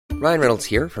Ryan Reynolds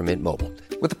here from Mint Mobile.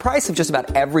 With the price of just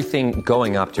about everything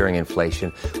going up during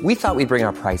inflation, we thought we'd bring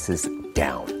our prices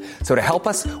down. So to help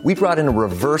us, we brought in a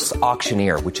reverse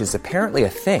auctioneer, which is apparently a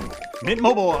thing. Mint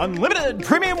Mobile Unlimited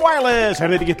Premium Wireless. How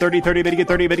to get 30, 30, bit to get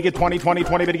 30, bit to get 20, 20,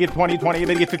 20, bit to get 20, 20,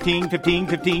 bit to get 15, 15,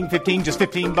 15, 15, just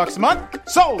 $15 a month?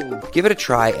 Sold! Give it a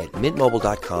try at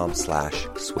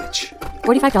mintmobile.com/switch.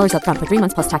 $45 up front for 3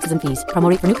 months plus taxes and fees. Promo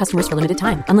rate for new customers for limited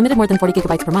time. Unlimited more than 40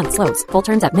 gigabytes per month. Slows full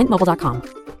terms at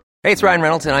mintmobile.com. Hey, it's Ryan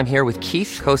Reynolds, and I'm here with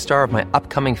Keith, co-star of my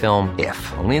upcoming film, If,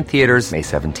 only in theaters May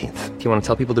 17th. Do you want to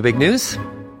tell people the big news?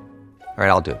 All right,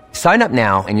 I'll do it. Sign up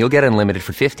now and you'll get unlimited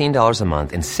for $15 a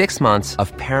month and 6 months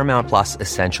of Paramount Plus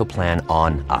Essential Plan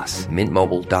on us.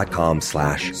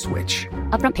 Mintmobile.com/switch.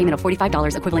 Upfront payment of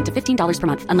 $45 equivalent to $15 per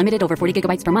month. Unlimited over 40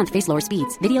 gigabytes per month. Face lower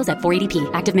speeds. Videos at 480p.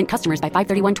 Active Mint customers by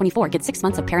 531.24 get 6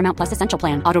 months of Paramount Plus Essential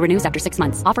Plan. Auto renews after 6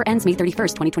 months. Offer ends May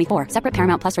 31st, 2024. Separate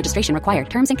Paramount Plus registration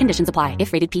required. Terms and conditions apply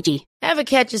if rated PG. Ever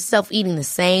catch yourself eating the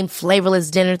same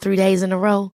flavorless dinner 3 days in a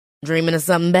row? Dreaming of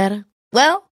something better?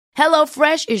 Well,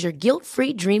 HelloFresh is your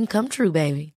guilt-free dream come true,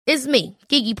 baby. It's me,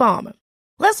 Keke Palmer.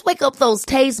 Let's wake up those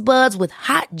taste buds with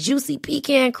hot, juicy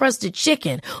pecan-crusted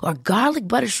chicken or garlic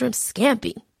butter shrimp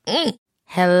scampi.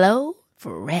 Hello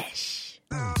Fresh.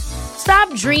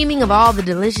 Stop dreaming of all the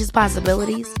delicious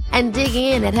possibilities and dig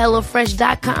in at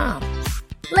HelloFresh.com.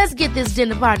 Let's get this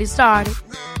dinner party started.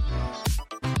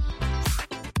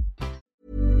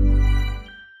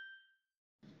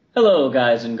 Hello,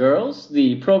 guys and girls.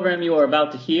 The program you are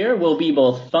about to hear will be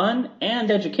both fun and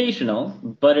educational,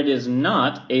 but it is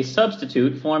not a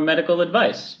substitute for medical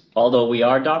advice. Although we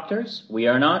are doctors, we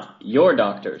are not your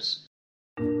doctors.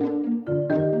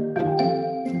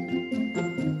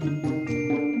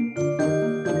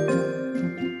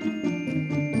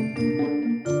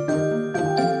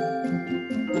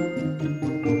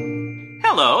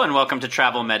 Hello, and welcome to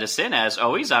Travel Medicine. As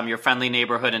always, I'm your friendly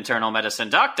neighborhood internal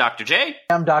medicine doc, Dr. J.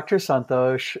 I'm Dr.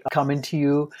 Santosh, coming to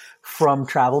you from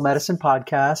Travel Medicine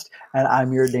Podcast, and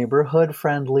I'm your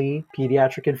neighborhood-friendly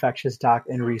pediatric infectious doc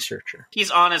and researcher.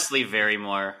 He's honestly very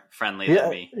more friendly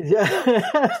than me.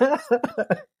 Yeah.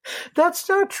 That's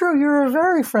not true. You're a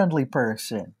very friendly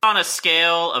person. On a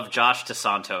scale of Josh to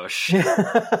Santosh.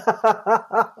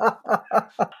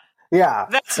 Yeah.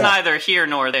 That's neither here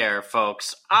nor there,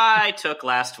 folks. I took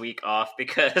last week off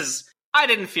because I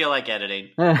didn't feel like editing.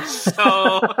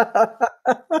 So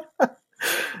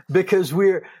because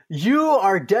you,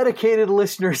 our dedicated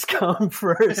listeners, come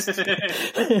first.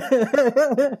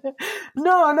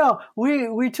 No,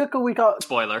 we took a week off.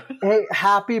 Spoiler. Hey,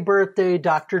 happy birthday,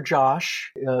 Dr.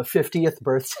 Josh. 50th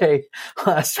birthday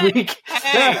last week.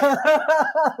 Hey!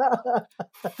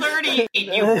 38,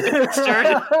 you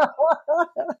bastard.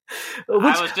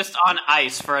 I was just on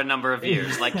ice for a number of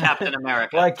years, like Captain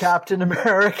America. Like Captain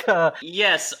America.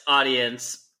 Yes,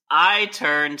 audience. I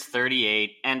turned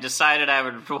 38 and decided I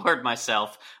would reward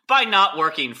myself by not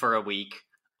working for a week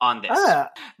on this.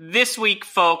 This week,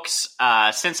 folks,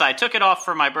 since I took it off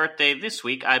for my birthday this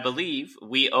week, I believe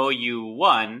we owe you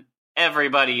one,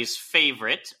 everybody's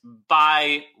favorite,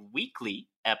 bi-weekly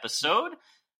episode,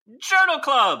 Journal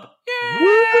Club!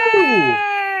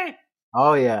 Yay!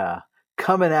 Oh, yeah.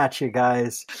 Coming at you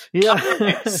guys. Yeah.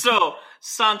 So,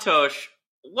 Santosh,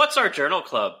 what's our Journal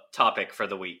Club topic for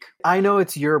the week? I know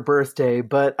it's your birthday,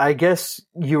 but I guess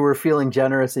you were feeling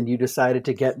generous and you decided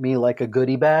to get me like a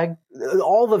goodie bag.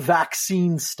 All the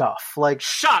vaccine stuff, like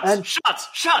shots.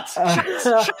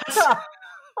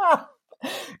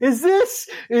 Is this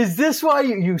why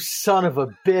you son of a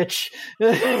bitch?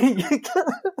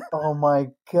 Oh my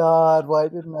God, why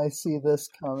didn't I see this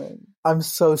coming? I'm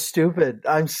so stupid.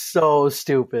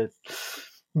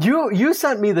 You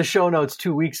sent me the show notes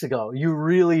 2 weeks ago. You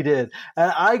really did.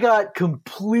 And I got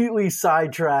completely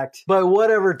sidetracked by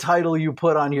whatever title you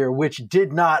put on here, which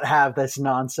did not have this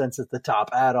nonsense at the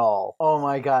top at all. Oh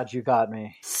my God, you got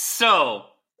me. So,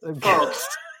 folks,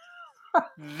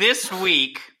 this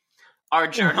week, our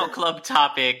Journal Club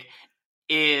topic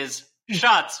is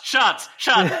shots.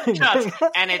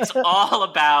 And it's all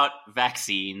about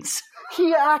vaccines.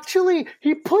 He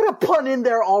put a pun in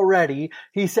there already.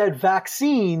 He said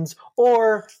vaccines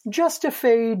or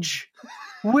justiphage,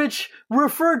 which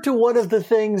referred to one of the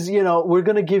things, we're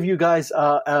going to give you guys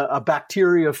a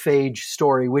bacteriophage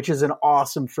story, which is an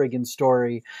awesome friggin'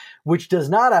 story, which does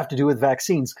not have to do with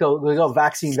vaccines. We go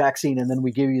vaccine, and then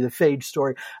we give you the phage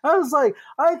story. I was like,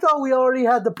 I thought we already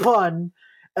had the pun.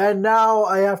 And now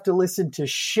I have to listen to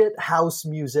shit house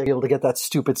music to be able to get that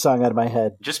stupid song out of my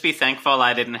head. Just be thankful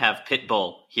I didn't have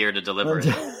Pitbull here to deliver it.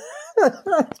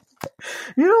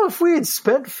 If we had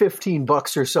spent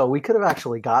 $15 or so, we could have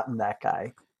actually gotten that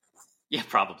guy. Yeah,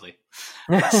 probably.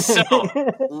 So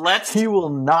let's... He will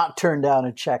not turn down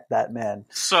a check, that man.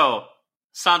 So,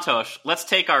 Santosh, let's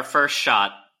take our first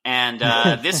shot. And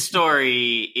this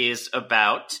story is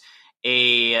about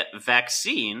a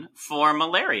vaccine for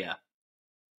malaria.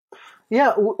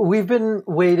 Yeah, we've been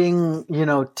waiting,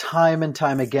 time and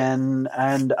time again,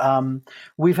 and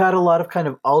we've had a lot of kind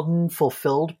of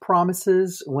unfulfilled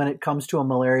promises when it comes to a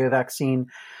malaria vaccine.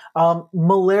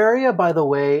 Malaria, by the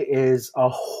way, is a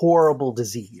horrible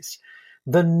disease.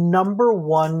 The number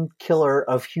one killer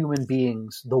of human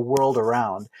beings the world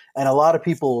around, and a lot of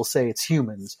people will say it's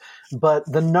humans, but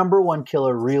the number one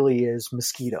killer really is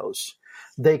mosquitoes.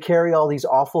 They carry all these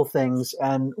awful things,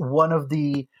 and one of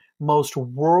the most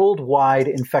worldwide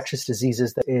infectious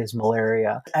diseases that is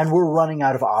malaria. And we're running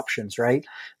out of options, right?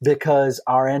 Because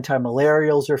our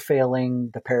anti-malarials are failing,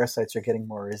 the parasites are getting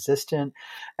more resistant,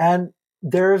 and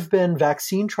there have been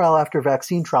vaccine trial after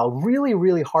vaccine trial, really,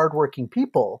 really hardworking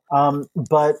people.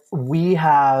 But we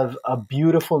have a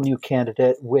beautiful new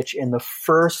candidate, which in the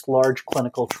first large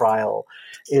clinical trial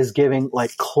is giving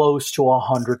like close to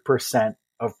 100%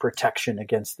 of protection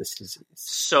against this disease.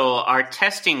 So our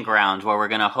testing ground where we're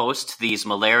going to host these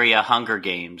malaria Hunger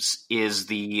Games is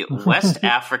the West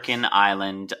African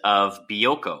island of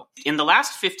Bioko. In the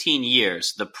last 15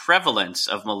 years, the prevalence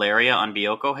of malaria on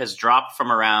Bioko has dropped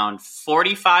from around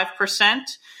 45%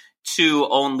 to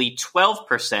only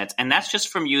 12%. And that's just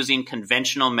from using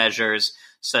conventional measures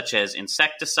such as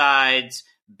insecticides,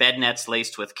 bed nets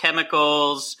laced with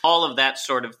chemicals, all of that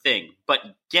sort of thing. But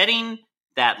getting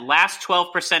that last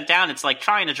 12% down, it's like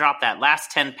trying to drop that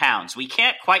last 10 pounds. We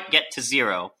can't quite get to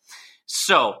zero.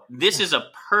 So this is a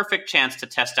perfect chance to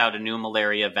test out a new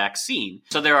malaria vaccine.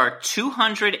 So there are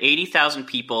 280,000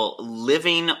 people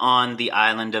living on the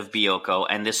island of Bioko,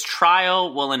 and this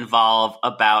trial will involve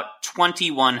about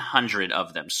 2,100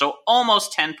 of them. So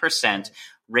almost 10%,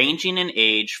 ranging in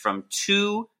age from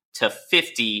 2 to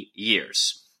 50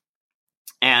 years.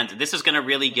 And this is going to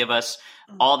really give us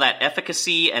all that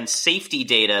efficacy and safety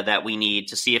data that we need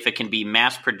to see if it can be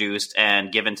mass-produced and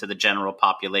given to the general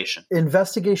population.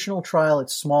 Investigational trial,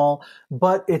 it's small,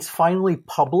 but it's finally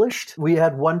published. We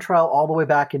had one trial all the way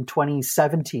back in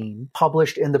 2017,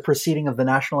 published in the Proceeding of the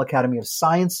National Academy of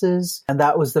Sciences, and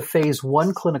that was the phase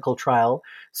 1 clinical trial.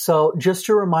 So just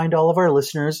to remind all of our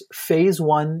listeners, phase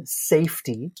 1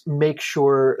 safety, make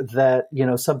sure that,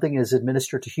 something is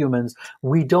administered to humans.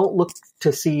 We don't look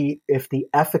to see if the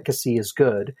efficacy is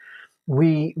good.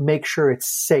 We make sure it's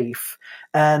safe.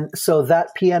 And so that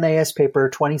PNAS paper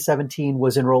 2017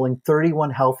 was enrolling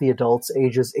 31 healthy adults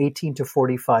ages 18 to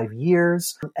 45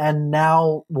 years. And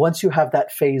now once you have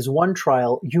that phase 1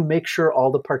 trial, you make sure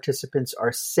all the participants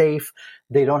are safe.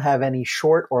 They don't have any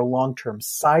short or long-term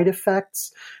side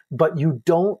effects, but you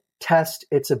don't test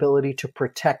its ability to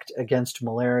protect against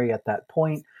malaria at that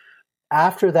point.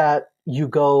 After that, you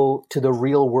go to the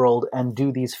real world and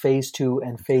do these phase 2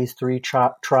 and phase 3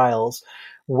 trials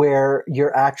where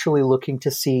you're actually looking to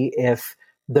see if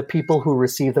the people who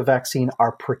receive the vaccine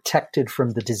are protected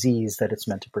from the disease that it's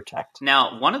meant to protect.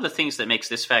 Now, one of the things that makes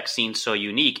this vaccine so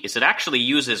unique is it actually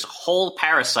uses whole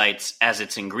parasites as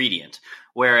its ingredient,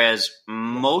 whereas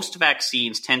most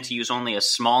vaccines tend to use only a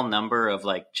small number of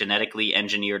genetically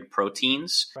engineered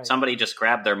proteins. Right. Somebody just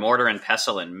grabbed their mortar and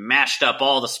pestle and mashed up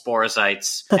all the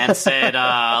sporocytes and said,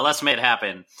 let's make it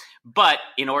happen. But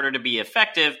in order to be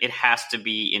effective, it has to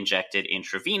be injected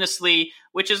intravenously,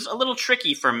 which is a little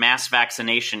tricky for mass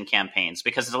vaccination campaigns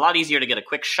because it's a lot easier to get a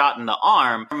quick shot in the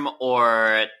arm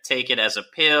or take it as a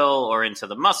pill or into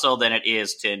the muscle than it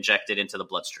is to inject it into the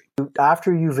bloodstream.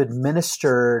 After you've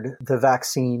administered the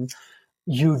vaccine,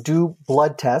 you do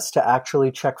blood tests to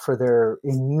actually check for their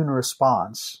immune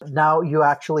response. Now you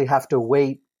actually have to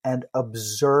wait and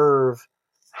observe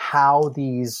how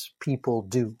these people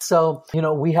do. So,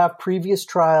 we have previous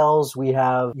trials, we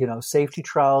have, safety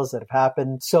trials that have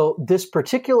happened. So this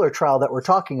particular trial that we're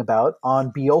talking about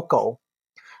on Bioko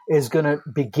is going to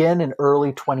begin in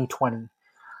early 2020.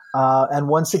 And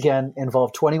once again,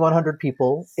 involve 2,100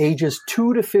 people, ages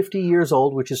 2 to 50 years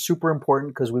old, which is super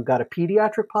important because we've got a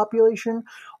pediatric population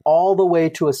all the way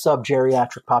to a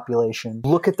sub-geriatric population.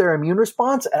 Look at their immune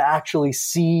response and actually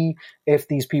see if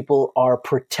these people are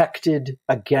protected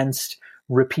against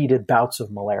repeated bouts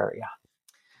of malaria.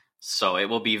 So it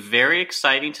will be very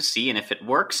exciting to see. And if it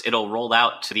works, it'll roll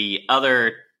out to the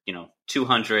other,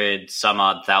 200 some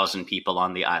odd thousand people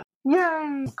on the island.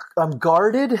 Yay! I'm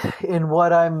guarded in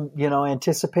what I'm,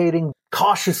 anticipating,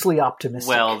 cautiously optimistic.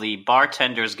 Well, the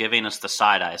bartender's giving us the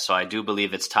side eye, so I do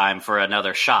believe it's time for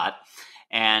another shot.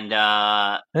 And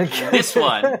this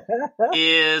one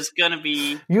is going to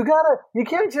be... You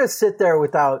can't just sit there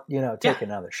without, taking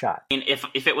another shot. I mean,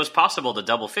 if it was possible to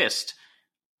double fist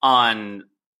on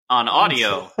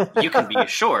audio, you can be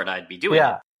assured I'd be doing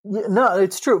it. No,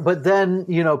 it's true. But then,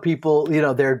 people,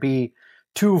 there'd be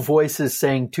two voices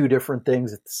saying two different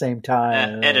things at the same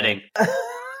time. Editing.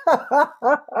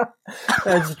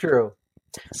 That's true.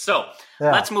 So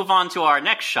let's move on to our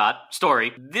next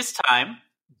story. This time,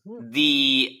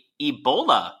 the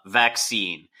Ebola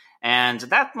vaccine. And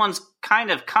that one's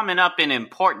kind of coming up in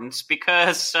importance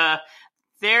because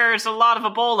there's a lot of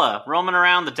Ebola roaming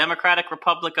around the Democratic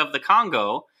Republic of the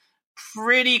Congo,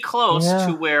 pretty close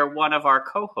to where one of our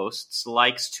co-hosts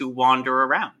likes to wander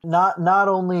around. Not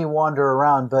only wander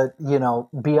around, but,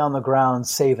 be on the ground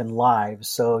saving lives.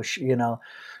 So,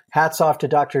 hats off to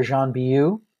Dr. Jean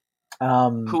Biou.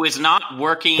 Who is not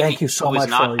working? Thank you so much. Who is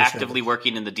not actively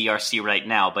working in the DRC right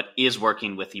now, but is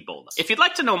working with Ebola. If you'd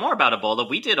like to know more about Ebola,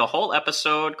 we did a whole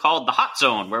episode called The Hot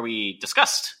Zone, where we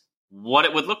discussed what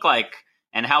it would look like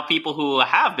and how people who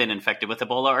have been infected with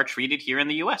Ebola are treated here in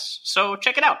the U.S. So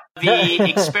check it out. The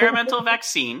experimental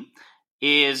vaccine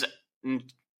is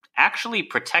actually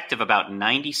protective about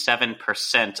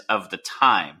 97% of the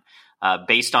time.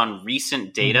 Based on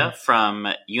recent data from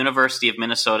University of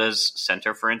Minnesota's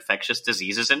Center for Infectious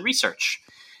Diseases and Research.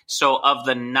 So of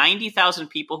the 90,000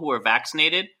 people who were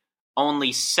vaccinated,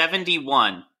 only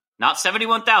 71, not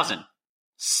 71,000,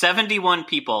 71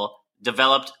 people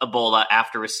developed Ebola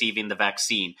after receiving the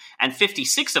vaccine. And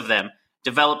 56 of them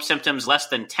developed symptoms less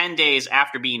than 10 days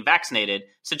after being vaccinated,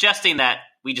 suggesting that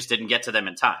we just didn't get to them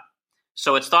in time.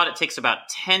 So it's thought it takes about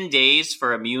 10 days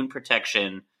for immune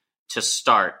protection to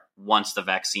start once the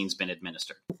vaccine's been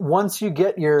administered. Once you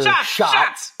get your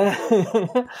shot,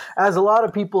 as a lot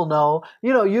of people know,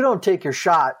 you don't take your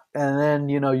shot and then,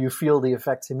 you feel the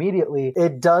effects immediately.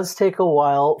 It does take a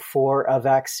while for a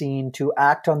vaccine to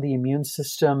act on the immune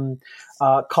system,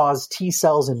 cause T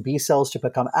cells and B cells to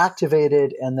become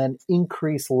activated, and then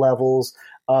increase levels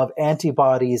of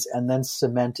antibodies and then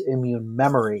cement immune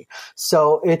memory.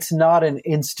 So it's not an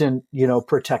instant,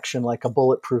 protection like a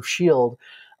bulletproof shield.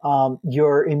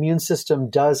 Your immune system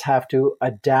does have to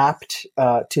adapt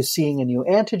to seeing a new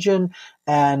antigen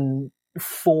and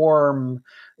form,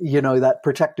 that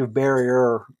protective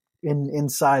barrier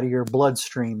inside of your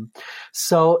bloodstream.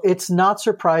 So it's not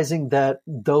surprising that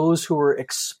those who were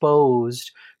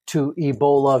exposed to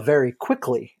Ebola very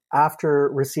quickly after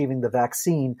receiving the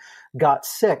vaccine got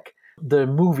sick. The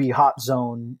movie Hot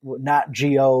Zone, Nat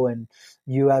Geo, and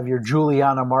you have your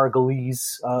Juliana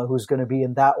Margulies, who's going to be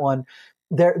in that one.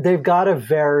 They've got a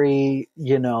very,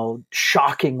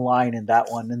 shocking line in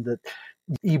that one. And the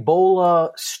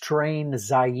Ebola strain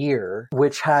Zaire,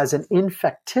 which has an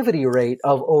infectivity rate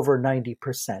of over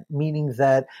 90%, meaning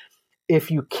that if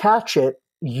you catch it,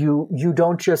 you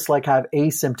don't just have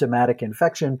asymptomatic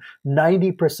infection.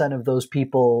 90% of those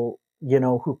people,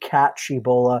 who catch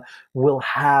Ebola will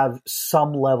have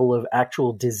some level of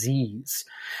actual disease.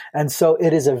 And so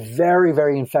it is a very,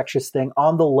 very infectious thing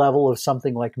on the level of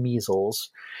something like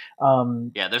measles.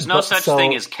 There's no such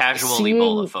thing as casual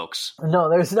Ebola, folks. No,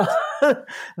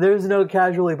 there's no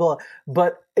casual Ebola.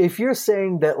 But if you're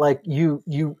saying that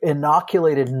you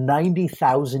inoculated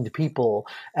 90,000 people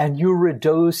and you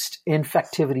reduced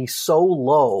infectivity so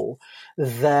low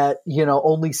that,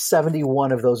 only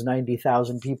 71 of those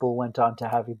 90,000 people went on to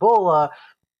have Ebola,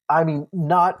 I mean,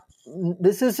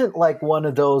 this isn't one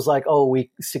of those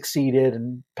we succeeded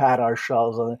and pat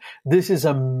ourselves on it. This is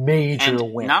a major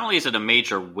win. Not only is it a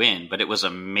major win, but it was a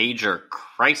major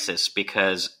crisis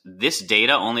because this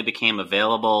data only became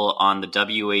available on the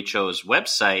WHO's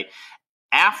website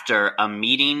after a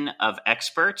meeting of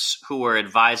experts who were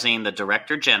advising the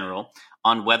Director General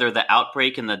on whether the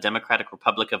outbreak in the Democratic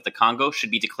Republic of the Congo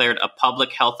should be declared a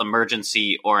public health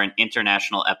emergency or an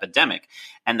international epidemic.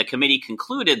 And the committee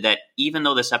concluded that even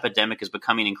though this epidemic is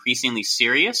becoming increasingly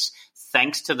serious,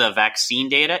 thanks to the vaccine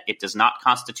data, it does not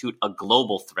constitute a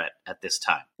global threat at this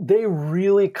time. They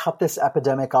really cut this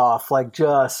epidemic off,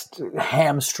 just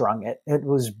hamstrung it. It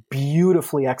was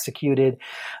beautifully executed,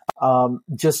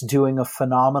 just doing a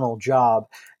phenomenal job.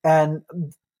 And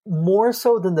more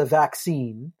so than the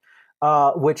vaccine,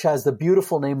 which has the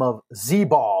beautiful name of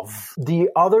Zbov. The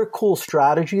other cool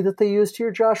strategy that they used here,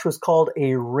 Josh, was called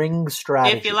a ring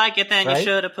strategy. If you like it, then you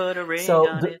should have put a ring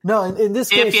on it. No, in this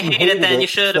case, if you hate it, then you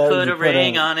should have put a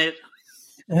ring on it.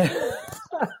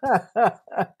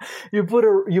 You put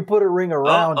a ring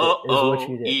around it, is what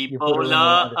you did.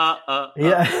 Ebola.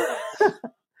 Yeah.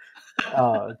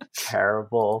 Oh,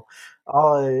 terrible.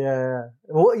 Oh, yeah.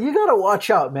 Well, you got to watch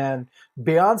out, man.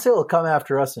 Beyonce will come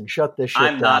after us and shut this shit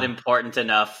down. I'm not important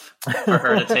enough for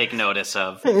her to take notice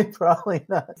of. Probably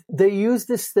not. They use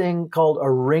this thing called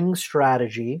a ring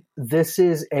strategy. This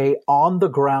is a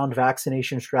on-the-ground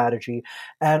vaccination strategy.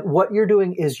 And what you're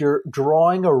doing is you're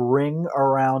drawing a ring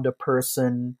around a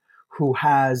person who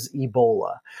has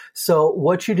Ebola. So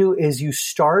what you do is you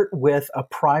start with a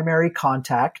primary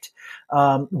contact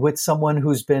with someone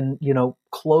who's been,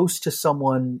 close to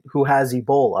someone who has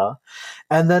Ebola.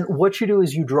 And then what you do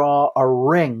is you draw a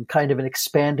ring, kind of an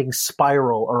expanding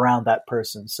spiral around that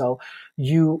person. So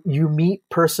you meet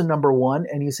person number one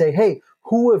and you say, hey,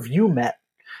 who have you met?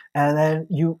 And then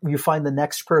you find the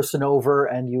next person over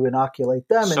and you inoculate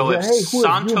them. So and if hey, who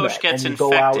Santosh gets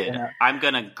infected, I'm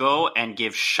going to go and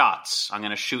give shots. I'm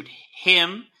going to shoot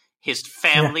him, his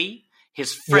family,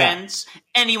 his friends,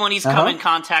 anyone he's come in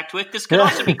contact with. This could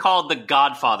also be called the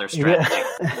Godfather strategy.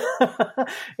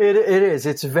 It is.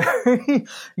 It's very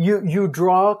you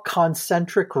draw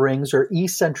concentric rings or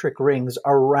eccentric rings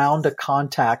around a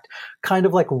contact, kind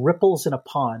of like ripples in a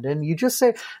pond, and you just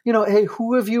say, hey,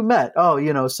 who have you met? Oh,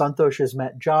 Santosh has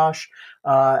met Josh,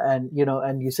 and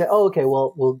you say, oh, okay,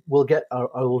 well,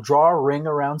 we'll draw a ring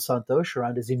around Santosh,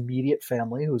 around his immediate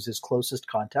family, who's his closest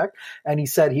contact, and he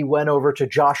said he went over to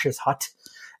Josh's hut.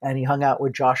 And he hung out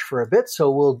with Josh for a bit,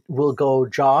 so we'll go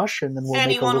Josh, and then we'll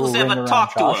make a little ring around Josh. Anyone who's ever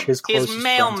talked to him, his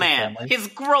mailman, his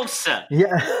grocer,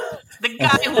 the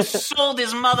guy who sold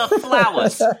his mother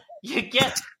flowers. You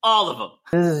get all of them.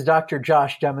 This is Dr.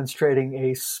 Josh demonstrating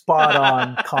a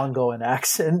spot-on Congoan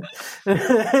accent.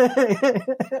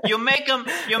 You make them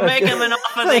an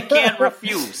offer they can't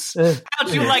refuse.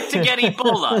 How'd you like to get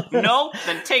Ebola? No?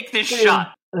 Then take this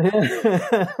shot.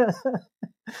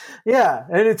 Yeah,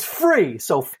 and it's free.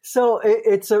 So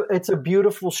it's a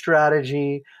beautiful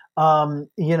strategy.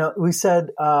 We said,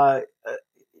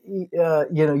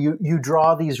 you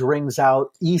draw these rings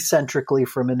out eccentrically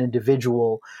from an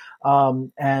individual.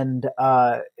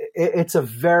 It's a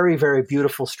very, very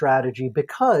beautiful strategy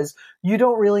because you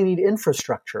don't really need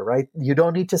infrastructure, right? You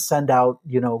don't need to send out,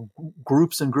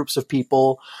 groups and groups of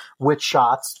people with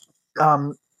shots.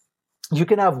 You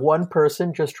can have one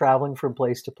person just traveling from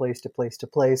place to place to place to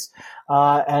place,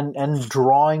 and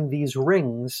drawing these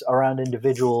rings around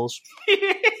individuals.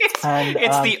 And,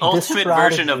 it's the ultimate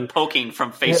version of poking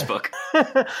from Facebook.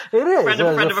 It is. Friend of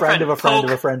a friend of a friend of a friend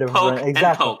of a friend of a friend. Exactly.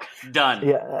 And poke. Done.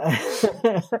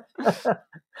 Yeah.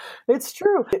 It's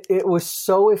true. It was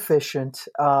so efficient.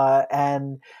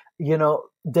 And,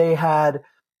 they had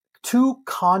two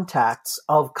contacts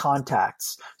of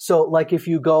contacts. So like if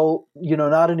you go,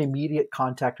 not an immediate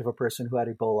contact of a person who had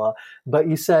Ebola, but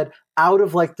you said out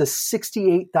of like the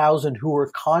 68,000 who were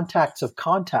contacts of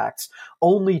contacts,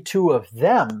 only two of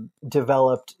them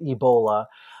developed Ebola.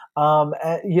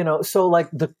 So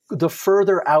like the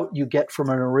further out you get from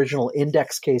an original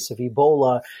index case of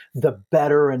Ebola, the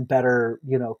better and better,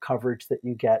 coverage that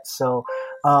you get. So,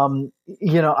 I'm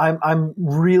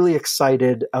really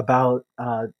excited about,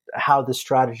 how the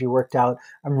strategy worked out.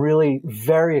 I'm really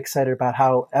very excited about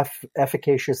how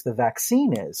efficacious the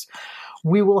vaccine is.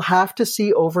 We will have to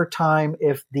see over time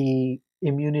if the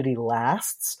immunity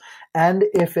lasts and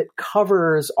if it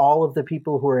covers all of the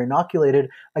people who are inoculated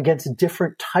against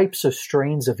different types of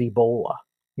strains of Ebola,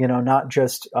 not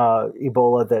just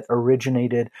Ebola that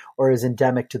originated or is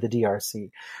endemic to the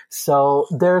DRC. So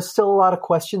there's still a lot of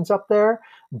questions up there,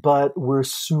 but we're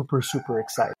super, super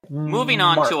excited. Moving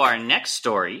on to our next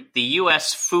story, the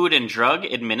U.S. Food and Drug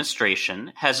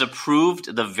Administration has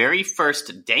approved the very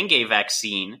first dengue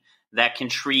vaccine that can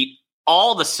treat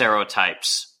all the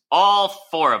serotypes, all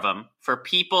 4 of them, for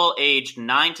people aged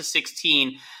 9 to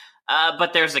 16,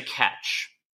 but there's a catch.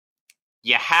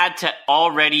 You had to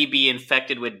already be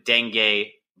infected with dengue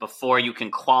before you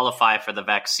can qualify for the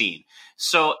vaccine.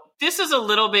 So this is a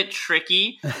little bit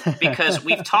tricky because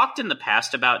we've talked in the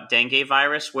past about dengue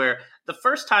virus where the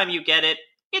first time you get it,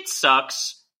 it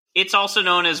sucks. It's also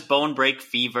known as bone break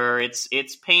fever.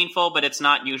 It's painful, but it's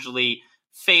not usually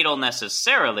fatal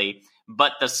necessarily.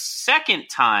 But the second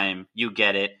time you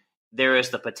get it, there is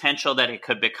the potential that it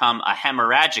could become a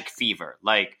hemorrhagic fever,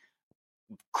 like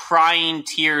crying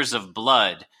tears of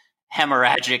blood,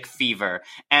 hemorrhagic fever.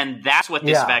 And that's what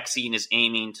this vaccine is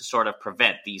aiming to sort of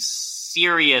prevent, these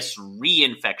serious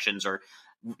reinfections or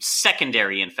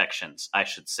secondary infections, I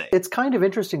should say. It's kind of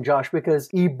interesting, Josh, because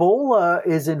Ebola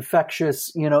is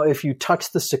infectious, if you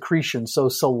touch the secretion, so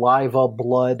saliva,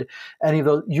 blood, any of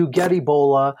those, you get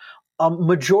Ebola.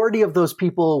 Majority of those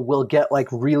people will get like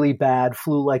really bad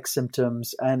flu-like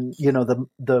symptoms, and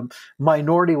the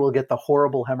minority will get the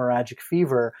horrible hemorrhagic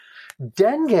fever.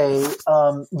 Dengue,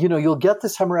 you'll get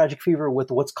this hemorrhagic fever with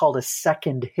what's called a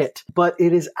second hit, but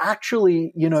it is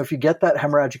actually, if you get that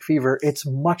hemorrhagic fever, it's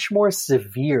much more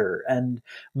severe and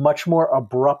much more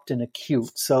abrupt and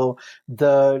acute. So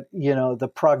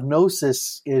the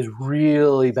prognosis is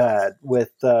really bad with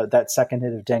that second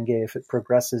hit of dengue if it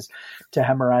progresses to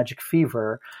hemorrhagic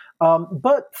fever.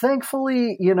 But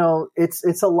thankfully,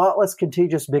 it's a lot less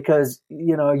contagious because,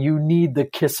 you need the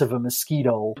kiss of a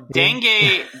mosquito. Dengue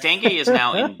is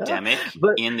now endemic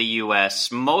in the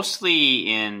U.S.,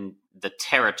 mostly in the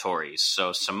territories.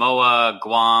 So Samoa,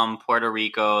 Guam, Puerto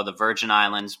Rico, the Virgin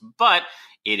Islands. But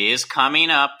it is coming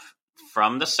up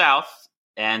from the south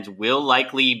and will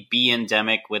likely be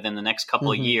endemic within the next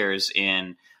couple of years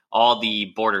in all the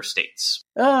border states.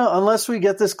 Unless we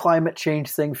get this climate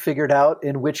change thing figured out,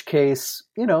 in which case,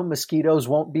 mosquitoes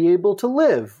won't be able to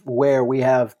live where we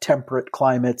have temperate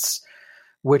climates,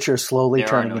 which are slowly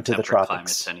turning into the tropics.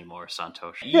 Climates anymore,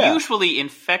 Santosh. Yeah. Usually,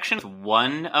 infection with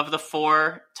one of the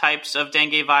 4 types of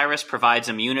dengue virus provides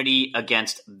immunity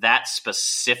against that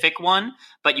specific one,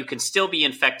 but you can still be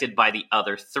infected by the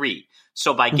other 3.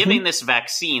 So by giving this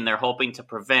vaccine, they're hoping to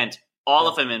prevent all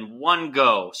of them in one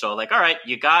go. So all right,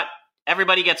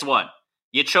 everybody gets one.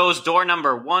 You chose door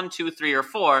number 1, 2, 3, or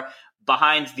 4.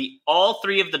 Behind all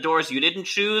 3 of the doors you didn't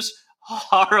choose,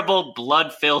 horrible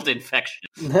blood-filled infection.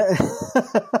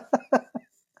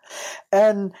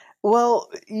 And,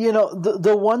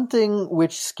 the one thing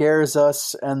which scares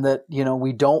us and that,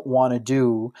 we don't want to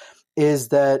do is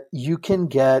that you can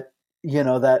get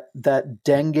that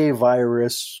dengue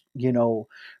virus,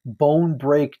 bone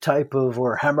break type of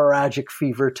or hemorrhagic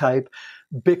fever type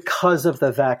because of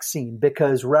the vaccine.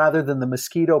 Because rather than the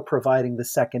mosquito providing the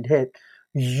second hit,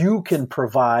 you can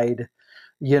provide,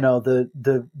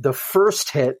 the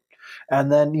first hit,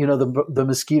 and then, the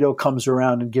mosquito comes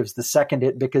around and gives the second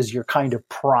hit because you're kind of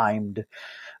primed.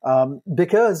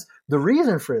 Because the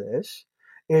reason for this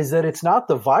is that it's not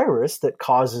the virus that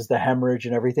causes the hemorrhage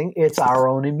and everything. It's our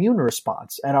own immune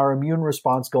response, and our immune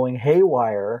response going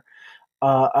haywire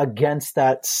against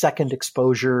that second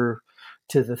exposure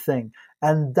to the thing.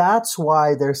 And that's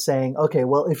why they're saying, okay,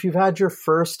 well, if you've had your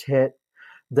first hit,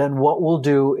 then what we'll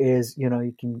do is,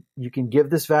 you can give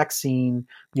this vaccine,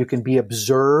 you can be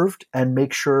observed and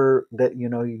make sure that, you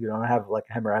don't have like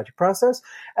a hemorrhagic process.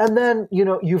 And then,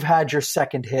 you've had your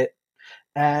second hit.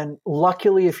 And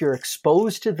luckily, if you're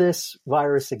exposed to this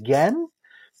virus again,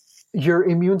 your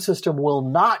immune system will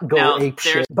not go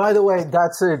apeshit. By the way,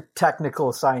 that's a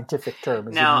technical scientific term.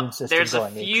 Immune system there's a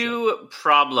few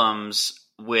problems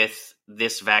with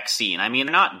this vaccine. I mean,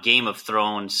 they're not Game of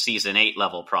Thrones season 8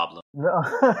 level problems. No.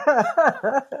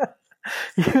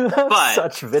 You have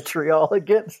such vitriol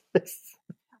against this.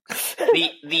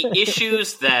 The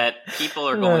issues that people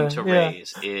are going to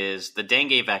raise is the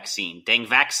dengue vaccine,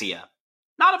 Dengvaxia.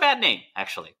 Not a bad name,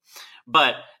 actually.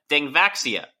 But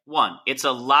Dengvaxia, 1, it's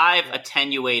a live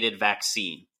attenuated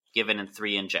vaccine given in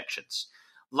 3 injections.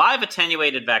 Live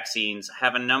attenuated vaccines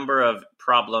have a number of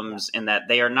problems in that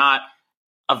they are not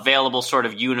available sort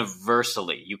of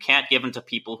universally. You can't give them to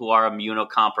people who are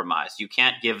immunocompromised. You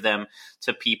can't give them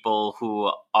to people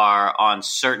who are on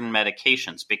certain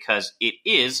medications because it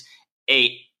is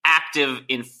a active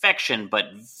infection, but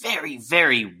very,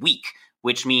 very weak,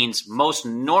 which means most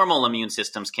normal immune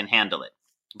systems can handle it.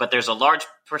 But there's a large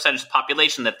percentage of the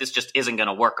population that this just isn't going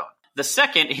to work on. The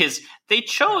second is they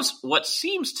chose what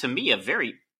seems to me a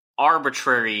very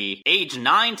arbitrary age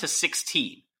 9 to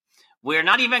 16. We're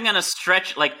not even going to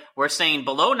stretch, like we're saying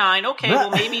below 9. Okay, well,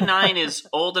 maybe 9 is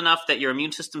old enough that your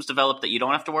immune system's developed that you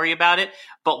don't have to worry about it.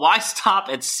 But why stop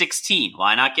at 16?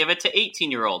 Why not give it to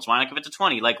 18-year-olds? Why not give it to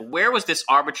 20? Like, where was this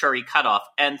arbitrary cutoff?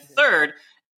 And third,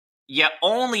 you're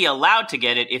only allowed to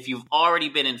get it if you've already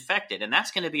been infected. And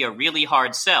that's going to be a really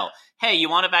hard sell. Hey, you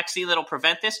want a vaccine that'll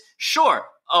prevent this? Sure.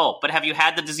 Oh, but have you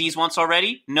had the disease once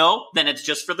already? No? Then it's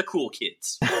just for the cool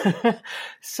kids.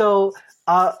 So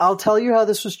I'll tell you how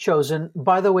this was chosen.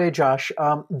 By the way, Josh,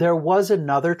 there was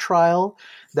another trial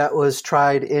that was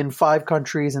tried in 5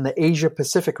 countries in the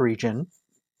Asia-Pacific region.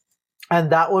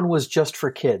 And that one was just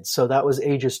for kids. So that was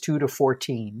ages 2 to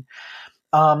 14.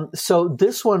 So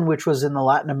this one, which was in the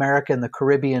Latin America and the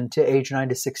Caribbean to age 9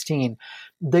 to 16,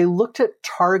 they looked at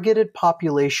targeted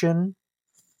population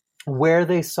where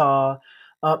they saw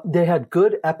they had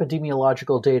good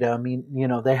epidemiological data. I mean,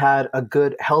 they had a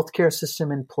good healthcare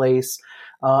system in place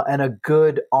and a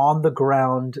good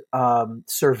on-the-ground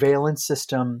surveillance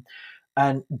system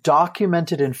and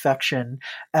documented infection.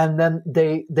 And then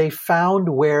they found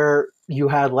where, you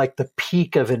had like the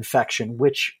peak of infection,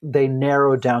 which they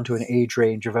narrowed down to an age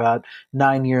range of about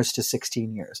 9 years to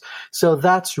 16 years. So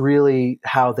that's really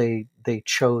how they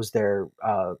chose their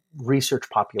research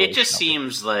population. It just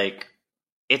seems like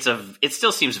it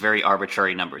still seems very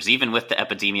arbitrary numbers, even with the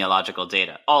epidemiological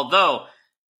data. Although,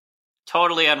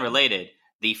 totally unrelated,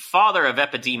 the father of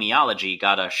epidemiology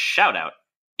got a shout out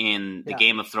in the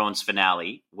Game of Thrones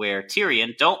finale, where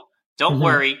Tyrion, don't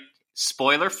worry,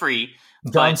 spoiler free,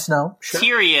 Jon Snow, sure.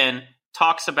 Tyrion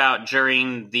talks about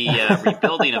during the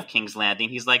rebuilding of King's Landing,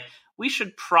 he's like, we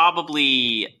should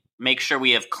probably make sure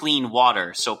we have clean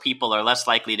water so people are less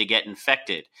likely to get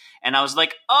infected. And I was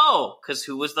like, oh, because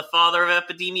who was the father of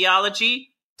epidemiology?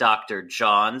 Dr.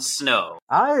 Jon Snow.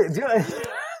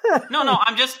 No,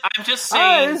 I'm just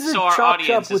saying so our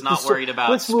audience is not worried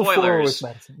about spoilers,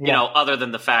 other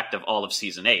than the fact of all of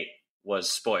season 8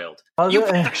 was spoiled. You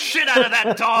beat the shit out of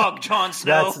that dog, Jon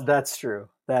Snow. That's true.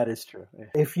 That is true.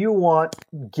 If you want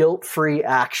guilt-free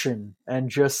action and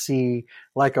just see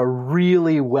like a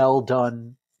really well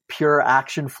done pure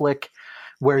action flick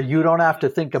where you don't have to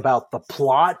think about the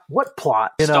plot. What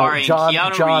plot? Starring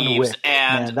Keanu Reeves Wick.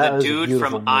 and the dude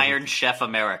from movie. Iron Chef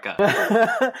America.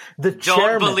 The Don't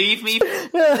chairman. believe me?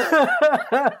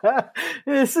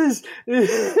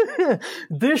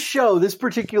 This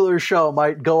particular show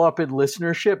might go up in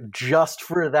listenership just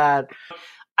for that.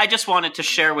 I just wanted to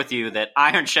share with you that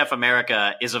Iron Chef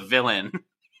America is a villain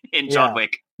in John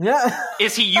Wick. Yeah.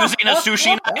 Is he using a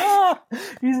sushi knife?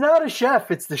 He's not a chef.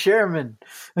 It's the chairman.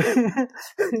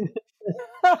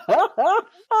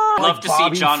 Love to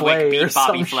see John Wick beat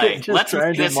Bobby Flay. Let's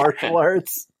try to martial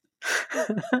arts.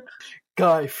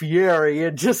 Guy Fieri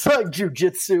and just like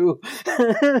jujitsu.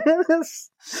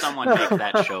 Someone make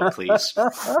that show, please.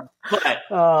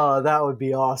 Oh, that would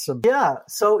be awesome. Yeah.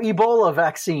 So Ebola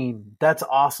vaccine. That's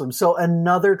awesome. So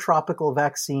another tropical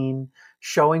vaccine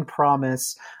showing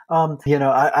promise.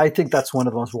 I think that's one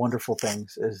of the most wonderful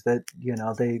things is that, these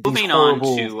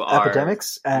horrible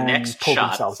epidemics and next pull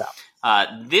shot. themselves out.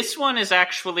 This one is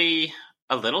actually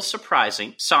a little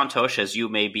surprising. Santosh, as you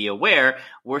may be aware,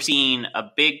 we're seeing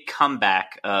a big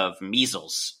comeback of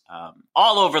measles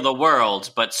all over the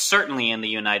world, but certainly in the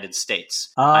United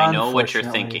States. I know what you're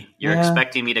thinking. You're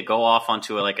expecting me to go off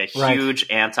onto a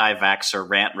huge anti-vaxxer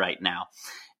rant right now.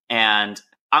 And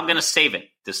I'm going to save it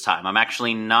this time. I'm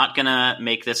actually not going to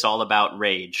make this all about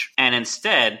rage. And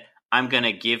instead, I'm going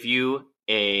to give you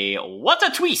a what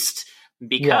a twist.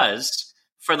 Because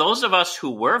for those of us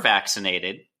who were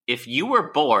vaccinated, if you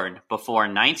were born before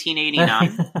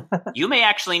 1989, you may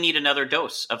actually need another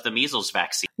dose of the measles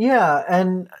vaccine. Yeah,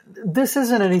 and this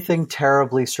isn't anything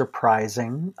terribly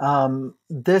surprising.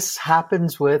 This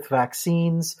happens with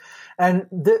vaccines. And,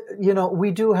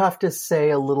 we do have to say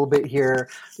a little bit here,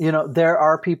 there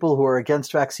are people who are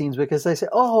against vaccines because they say,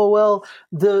 oh, well,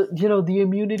 the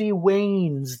immunity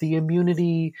wanes, the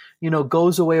immunity,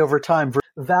 goes away over time.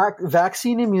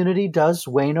 Vaccine immunity does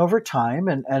wane over time,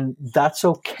 and that's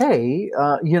okay,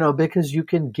 because you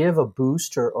can give a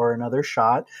boost or another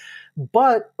shot.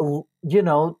 But,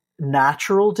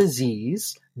 natural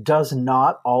disease does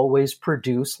not always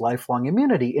produce lifelong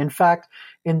immunity. In fact,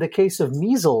 in the case of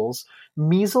measles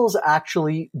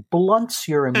actually blunts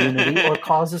your immunity or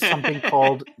causes something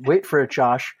called, wait for it,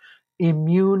 Josh,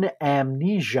 immune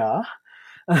amnesia.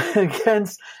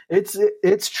 It's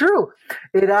true.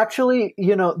 It actually,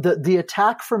 the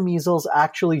attack from measles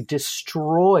actually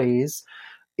destroys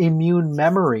immune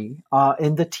memory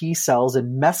in the T cells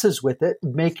and messes with it,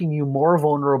 making you more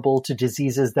vulnerable to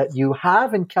diseases that you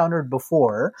have encountered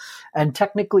before. And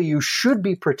technically you should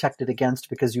be protected against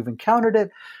because you've encountered it.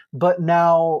 But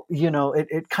now,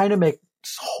 it kind of makes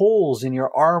holes in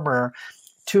your armor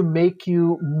to make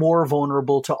you more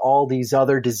vulnerable to all these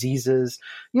other diseases,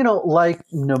 like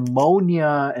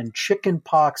pneumonia and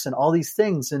chickenpox and all these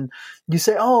things. And you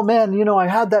say, oh man, I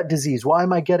had that disease. Why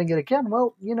am I getting it again?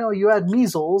 Well, you had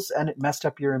measles and it messed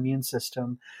up your immune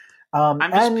system. I'm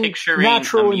just picturing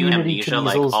immune amnesia,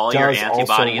 like all your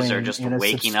antibodies are just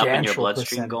waking up in your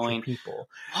bloodstream going,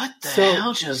 what the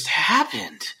hell just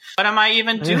happened? What am I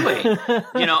even doing?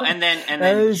 And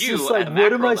then you just like, at a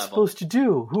what am I level, supposed to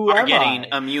do? Who are am getting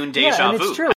I? immune deja and vu.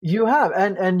 It's true. You have,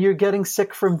 and you're getting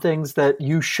sick from things that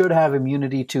you should have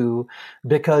immunity to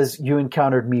because you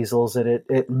encountered measles and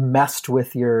it messed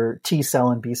with your T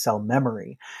cell and B cell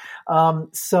memory.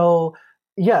 So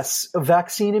yes,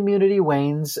 vaccine immunity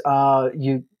wanes.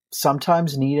 You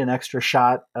sometimes need an extra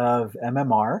shot of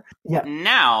MMR. Yeah.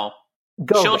 Now,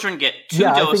 children get two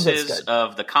doses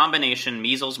of the combination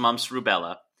measles, mumps,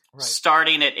 rubella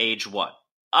starting at age 1.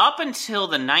 up until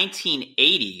the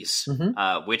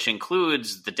 1980s, which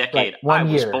includes the decade I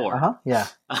was born,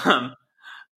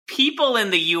 people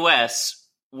in the U.S.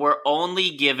 were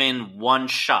only given one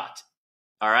shot.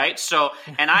 All right. So,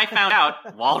 and I found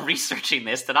out while researching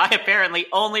this that I apparently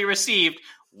only received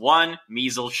one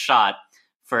measles shot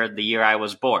for the year I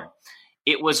was born.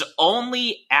 It was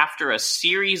only after a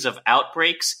series of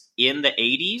outbreaks in the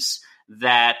 80s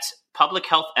that public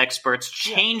health experts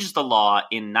changed the law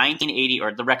in 1980,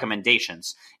 or the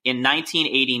recommendations in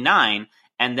 1989,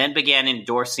 and then began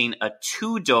endorsing a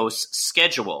 2-dose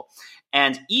schedule.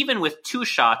 And even with 2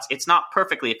 shots, it's not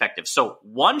perfectly effective. So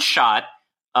 1 shot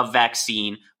of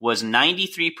vaccine was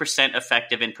 93%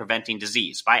 effective in preventing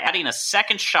disease. By adding a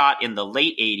second shot in the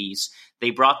late 80s, they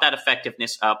brought that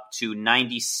effectiveness up to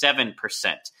 97%.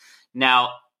 Now,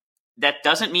 that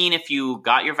doesn't mean if you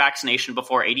got your vaccination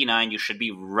before 89, you should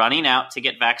be running out to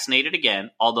get vaccinated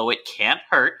again, although it can't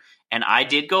hurt. And I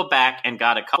did go back and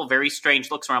got a couple very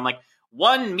strange looks where I'm like,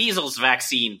 1 measles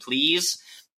vaccine, please.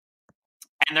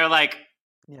 And they're like,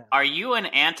 are you an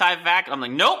anti-vax? I'm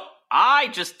like, nope. I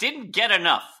just didn't get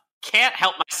enough. Can't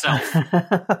help myself.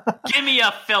 Give me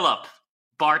a fill-up,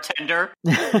 bartender.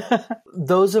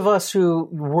 Those of us who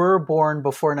were born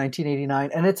before 1989,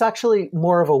 and it's actually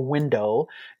more of a window.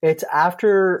 It's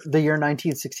after the year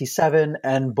 1967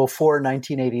 and before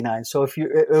 1989. So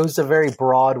it was a very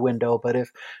broad window, but if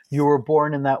you were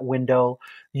born in that window,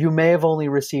 you may have only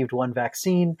received 1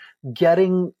 vaccine.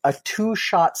 Getting a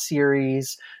 2-shot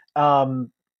series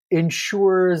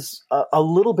ensures a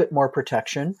little bit more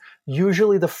protection.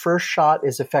 Usually the first shot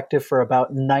is effective for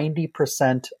about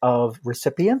 90% of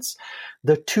recipients.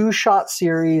 The 2-shot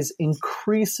series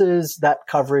increases that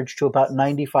coverage to about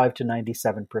 95 to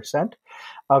 97%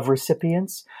 of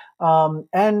recipients.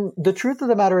 And the truth of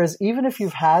the matter is, even if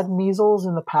you've had measles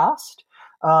in the past,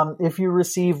 if you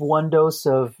receive 1 dose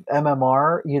of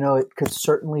MMR, it could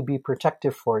certainly be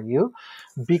protective for you,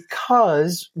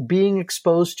 because being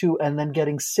exposed to and then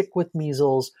getting sick with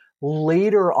measles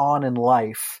later on in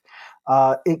life,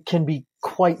 it can be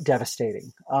quite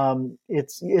devastating.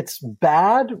 It's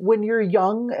bad when you're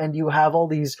young and you have all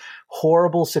these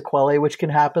horrible sequelae, which can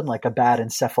happen, like a bad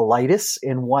encephalitis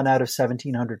in 1 out of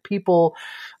 1,700 people,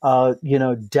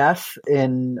 death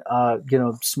in,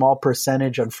 small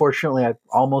percentage, unfortunately,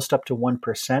 almost up to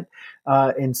 1%,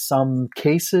 in some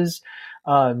cases,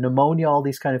 pneumonia, all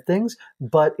these kind of things.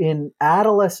 But in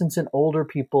adolescents and older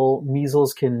people,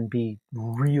 measles can be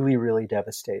really, really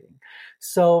devastating.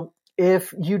 So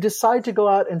if you decide to go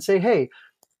out and say, hey,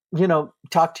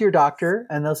 talk to your doctor,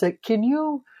 and they'll say, can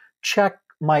you check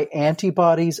my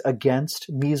antibodies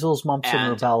against measles, mumps,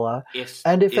 and rubella?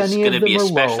 And if any of them are low, it's going to be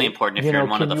especially important if you're in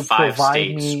one of the 5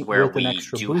 states where we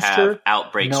do have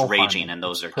outbreaks raging, and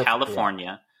those are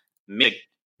California,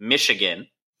 Michigan,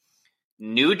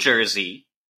 New Jersey,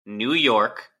 New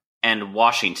York, and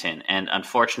Washington. And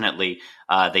unfortunately,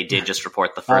 they did just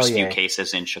report the first few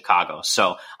cases in Chicago.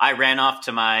 So I ran off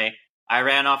to my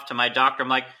doctor. I'm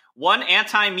like, 1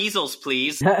 anti-measles,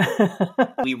 please.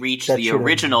 We reached the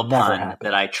original pun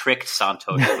that I tricked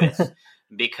Santosh with,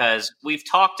 because we've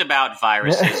talked about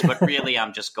viruses, but really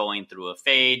I'm just going through a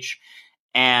phage.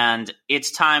 And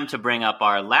it's time to bring up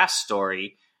our last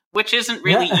story, which isn't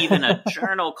really even a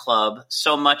journal club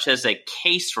so much as a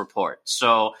case report.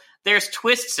 So there's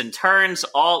twists and turns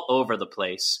all over the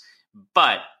place.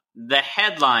 But the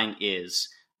headline is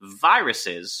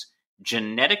viruses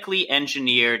genetically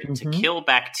engineered to kill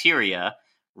bacteria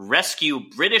rescue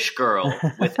British girl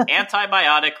with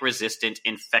antibiotic-resistant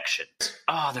infection.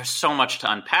 Oh, there's so much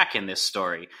to unpack in this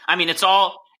story. I mean, it's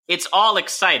all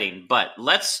exciting, but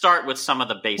let's start with some of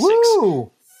the basics.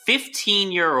 Woo!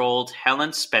 15-year-old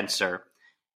Helen Spencer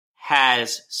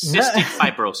has cystic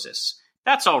fibrosis.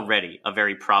 That's already a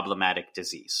very problematic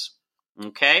disease.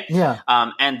 Okay? Yeah.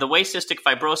 And the way cystic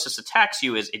fibrosis attacks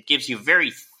you is it gives you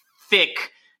very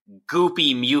thick,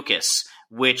 goopy mucus,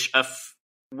 which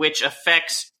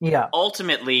affects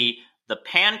ultimately the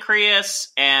pancreas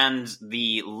and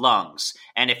the lungs.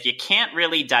 And if you can't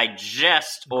really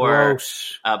digest or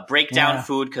break down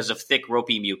food because of thick,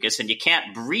 ropey mucus, and you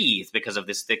can't breathe because of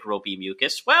this thick, ropey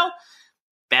mucus, well,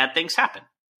 bad things happen.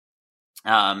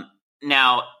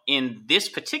 Now, in this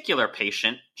particular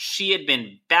patient, she had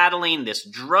been battling this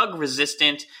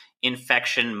drug-resistant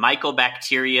infection,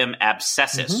 Mycobacterium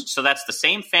abscessus. So that's the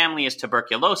same family as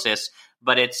tuberculosis,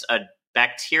 but it's a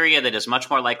bacteria that is much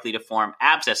more likely to form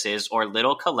abscesses or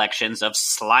little collections of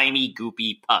slimy,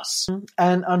 goopy pus.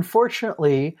 And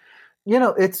unfortunately,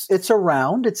 it's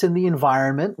around, it's in the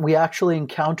environment. We actually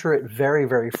encounter it very,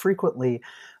 very frequently.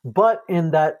 but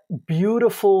in that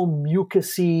beautiful,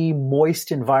 mucusy,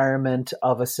 moist environment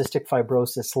of a cystic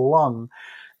fibrosis lung,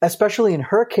 especially in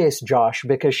her case, Josh,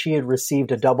 because she had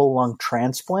received a double lung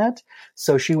transplant,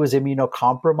 so she was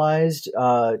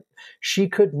immunocompromised. She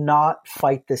could not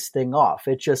fight this thing off.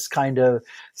 It just kind of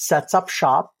sets up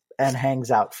shop and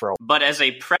hangs out for a while. But as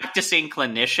a practicing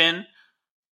clinician,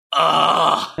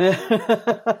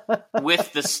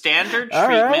 with the standard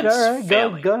treatments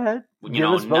failing. Go ahead. Give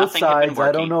us both sides.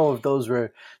 I don't know if those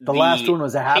were the last one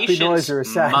was a happy noise or a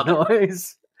sad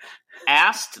noise.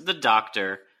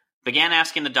 Began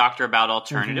asking the doctor about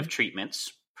alternative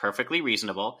treatments, perfectly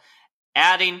reasonable,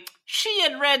 adding she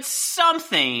had read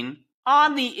something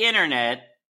on the internet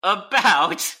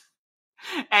about,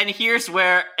 and here's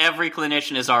where every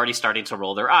clinician is already starting to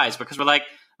roll their eyes, because we're like,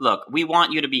 look, we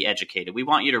want you to be educated. We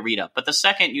want you to read up. But the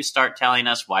second you start telling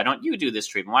us, why don't you do this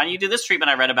treatment? Why don't you do this treatment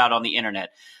I read about on the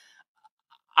internet?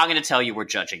 I'm going to tell you we're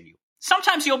judging you.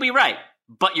 Sometimes you'll be right,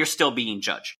 but you're still being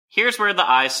judged. Here's where the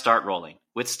eyes start rolling.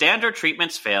 With standard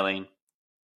treatments failing,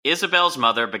 Isabel's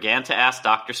mother began to ask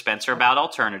Dr. Spencer about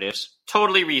alternatives.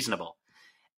 Totally reasonable.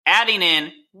 Adding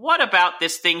in, what about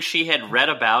this thing she had read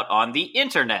about on the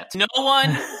internet?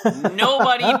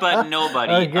 Nobody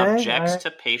objects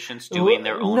to patients doing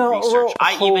their own research.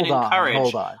 I even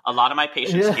encourage a lot of my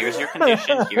patients, here's your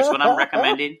condition, here's what I'm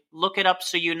recommending, look it up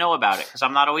so you know about it, because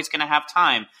I'm not always going to have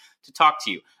time to talk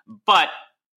to you. But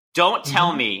don't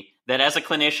tell me that as a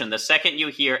clinician, the second you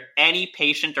hear any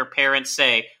patient or parent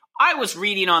say, I was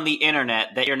reading on the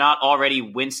internet, that you're not already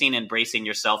wincing and bracing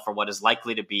yourself for what is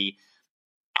likely to be,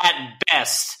 at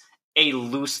best, a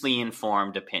loosely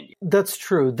informed opinion. That's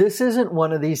true. This isn't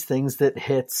one of these things that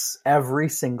hits every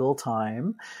single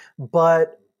time,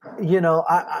 but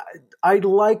I'd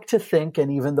like to think,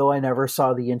 and even though I never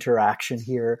saw the interaction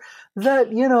here,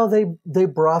 that, they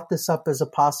brought this up as a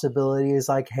possibility, is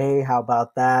like, hey, how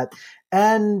about that?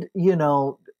 And,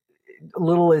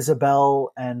 little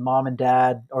Isabel and mom and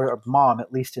dad, or mom,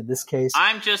 at least in this case,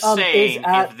 I'm just saying,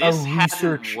 if this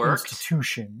hadn't worked,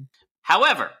 institution.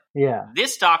 However,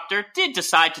 this doctor did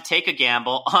decide to take a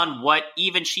gamble on what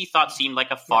even she thought seemed like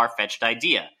a far-fetched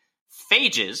idea.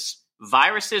 Phages,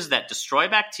 viruses that destroy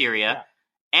bacteria,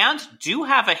 and do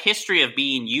have a history of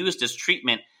being used as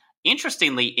treatment,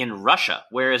 interestingly, in Russia,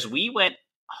 whereas we went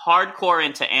hardcore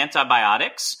into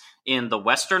antibiotics in the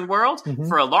Western world.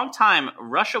 For a long time,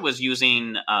 Russia was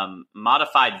using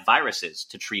modified viruses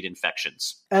to treat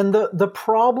infections. And the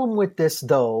problem with this,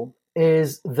 though,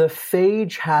 is the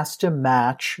phage has to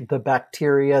match the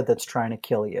bacteria that's trying to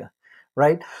kill you,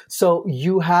 right? So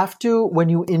you have to, when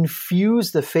you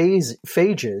infuse the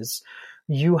phages,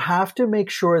 you have to make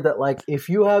sure that, like, if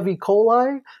you have E.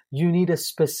 coli, you need a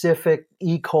specific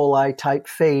E. coli type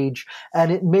phage, and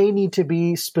it may need to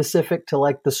be specific to,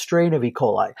 like, the strain of E.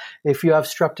 coli. If you have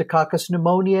Streptococcus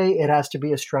pneumoniae, it has to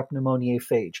be a Strep pneumoniae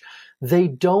phage. They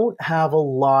don't have a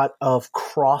lot of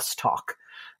crosstalk.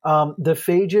 The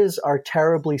phages are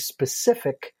terribly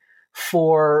specific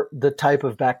for the type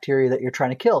of bacteria that you're trying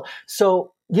to kill.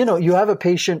 So, you have a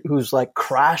patient who's like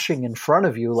crashing in front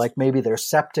of you, like maybe they're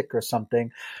septic or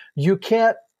something. You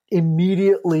can't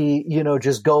immediately,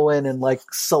 just go in and like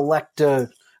select a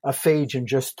phage and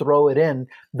just throw it in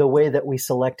the way that we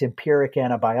select empiric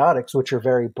antibiotics, which are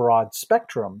very broad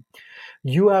spectrum.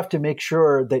 You have to make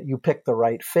sure that you pick the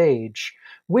right phage,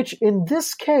 which in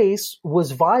this case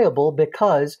was viable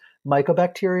because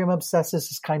Mycobacterium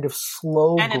abscessus is kind of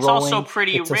slow growing. And it's also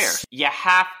pretty rare.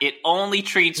 It only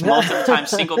treats most of the time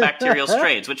single bacterial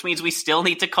strains, which means we still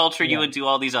need to culture you and do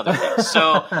all these other things.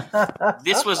 So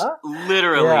this was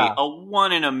literally a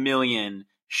 1 in a million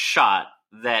shot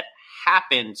that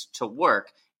happened to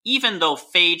work, even though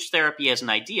phage therapy as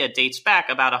an idea dates back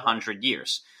about 100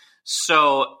 years.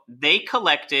 So they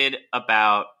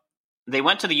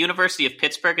went to the University of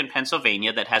Pittsburgh in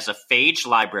Pennsylvania that has a phage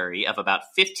library of about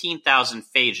 15,000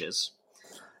 phages.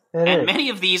 Many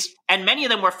of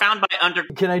them were found by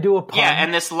Can I do a pun? Yeah,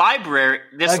 and this library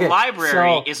is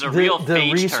a real phage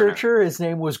The researcher, turner. His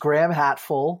name was Graham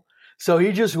Hatfull. So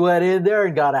he just went in there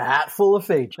and got a hat full of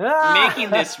phage. Making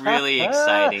this really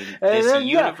exciting.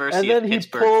 University of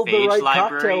Pittsburgh phage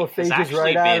library has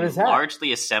actually been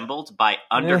largely assembled by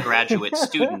undergraduate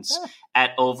students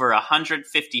at over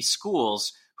 150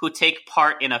 schools who take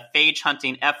part in a phage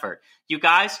hunting effort. You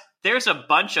guys, there's a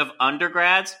bunch of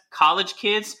undergrads, college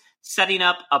kids, setting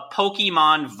up a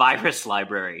Pokemon virus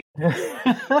library.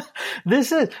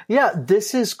 This is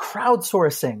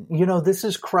crowdsourcing. This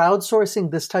is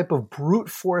crowdsourcing this type of brute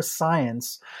force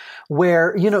science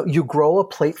where, you grow a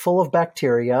plate full of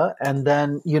bacteria and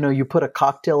then, you put a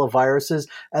cocktail of viruses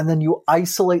and then you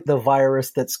isolate the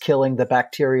virus that's killing the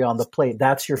bacteria on the plate.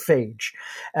 That's your phage.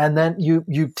 And then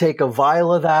you take a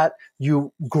vial of that,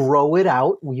 you grow it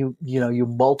out, you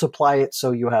multiply it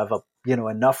so you have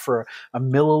enough for a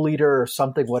milliliter or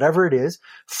something, whatever it is,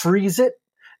 freeze it,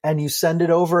 and you send it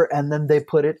over, and then they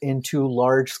put it into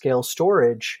large-scale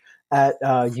storage at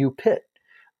UPitt.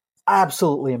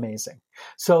 Absolutely amazing.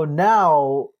 So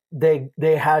now they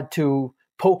had to,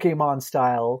 Pokemon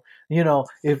style,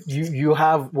 if you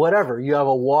have whatever, you have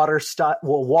a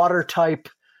water type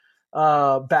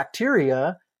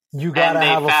bacteria, you got to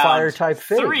have a fire type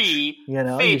phage.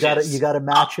 You got to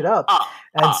match it up.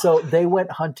 And so they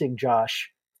went hunting, Josh.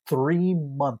 3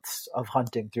 months of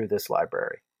hunting through this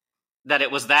library. That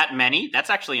it was that many? That's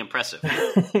actually impressive.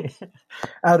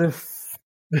 Out of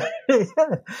No.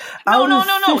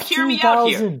 Hear me 15,000. out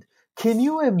here. Can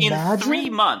you imagine? In 3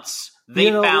 months,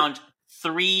 they found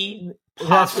 3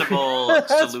 possible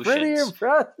that's solutions. Pretty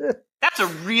impressive. That's a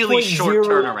really short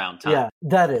turnaround time. Yeah,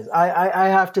 that is. I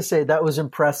have to say that was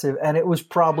impressive, and it was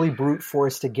probably brute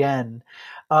forced again.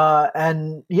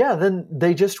 Then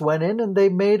they just went in and they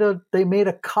made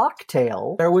a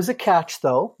cocktail. There was a catch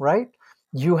though, right?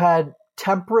 You had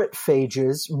temperate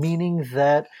phages, meaning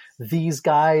that these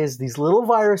little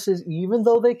viruses, even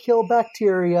though they kill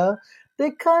bacteria,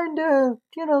 they kind of,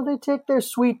 they take their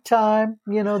sweet time.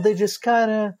 They just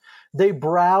they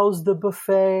browse the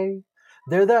buffet.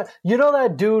 They're that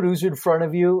dude who's in front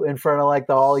of like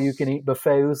the all-you-can-eat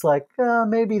buffet who's like,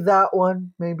 maybe that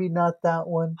one, maybe not that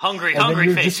one. Hungry then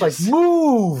you're phages. Just like,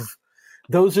 move!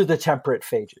 Those are the temperate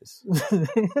phages.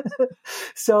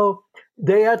 So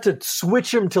they had to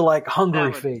switch him to like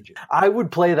hungry phages. I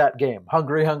would play that game.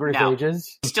 Hungry phages.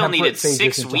 Still needed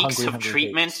 6 weeks of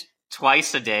treatment phages.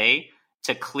 Twice a day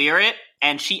to clear it,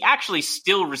 and she actually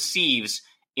still receives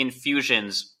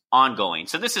infusions ongoing.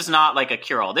 So this is not like a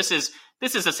cure-all. This is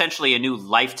essentially a new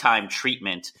lifetime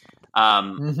treatment,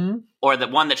 or the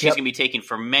one that she's going to be taking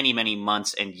for many, many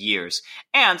months and years.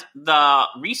 And the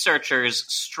researchers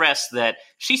stress that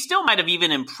she still might have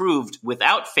even improved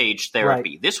without phage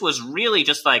therapy. Right. This was really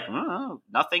just like,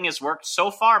 nothing has worked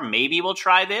so far. Maybe we'll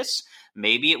try this.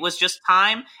 Maybe it was just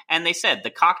time. And they said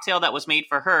the cocktail that was made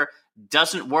for her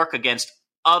doesn't work against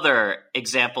other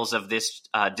examples of this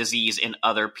disease in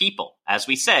other people. As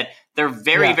we said, they're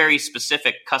very, very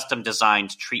specific custom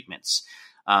designed treatments,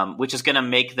 which is going to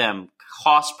make them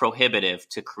cost prohibitive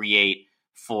to create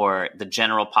for the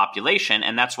general population.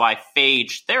 And that's why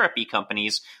phage therapy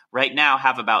companies right now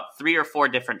have about 3 or 4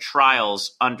 different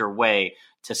trials underway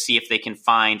to see if they can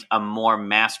find a more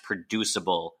mass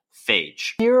producible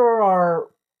phage. Here are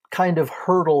kind of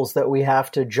hurdles that we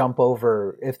have to jump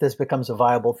over if this becomes a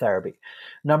viable therapy.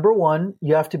 Number one,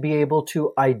 you have to be able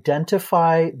to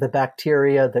identify the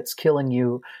bacteria that's killing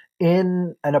you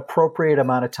in an appropriate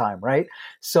amount of time, right?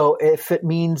 So if it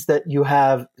means that you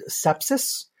have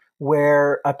sepsis,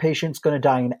 where a patient's going to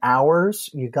die in hours,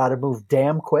 you got to move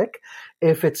damn quick.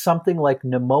 If it's something like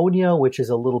pneumonia, which is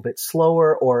a little bit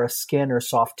slower, or a skin or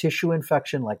soft tissue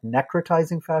infection like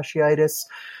necrotizing fasciitis,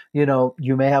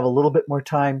 you may have a little bit more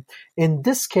time. In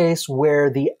this case,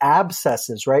 where the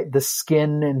abscesses, right, the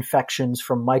skin infections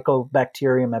from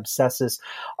Mycobacterium abscessus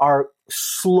are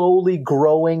slowly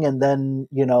growing and then,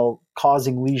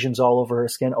 causing lesions all over her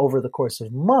skin over the course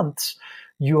of months,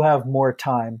 you have more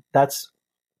time.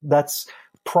 That's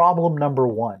problem number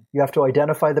one. You have to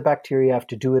identify the bacteria. You have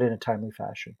to do it in a timely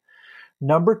fashion.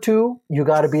 Number two, you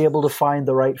got to be able to find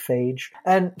the right phage.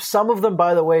 And some of them,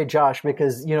 by the way, Josh,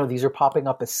 because, these are popping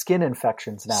up as skin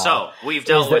infections now. So we've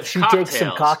dealt with she cocktails. Takes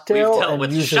some cocktail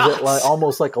and uses shots. it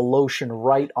almost like a lotion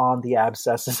right on the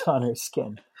abscesses on her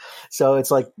skin. So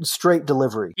it's like straight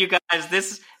delivery. You guys,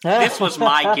 this was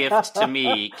my gift to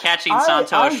me, catching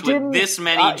Santosh with this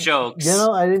many jokes.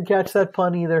 I didn't catch that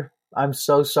pun either. I'm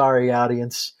so sorry,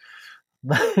 audience.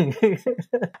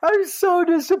 I'm so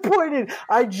disappointed.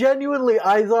 I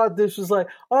thought this was like,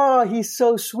 he's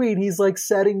so sweet. He's like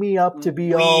setting me up to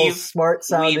be all smart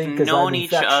sounding because I'm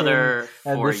each other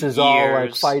and for this is years. all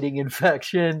like fighting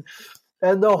infection.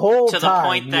 And the whole to time the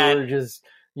point that you were just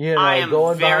I am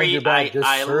going very, behind your back, just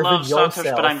I serving love yourself.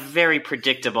 Santosh, but I'm very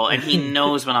predictable, and he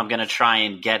knows when I'm going to try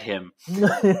and get him.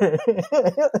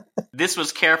 This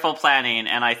was careful planning,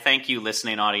 and I thank you,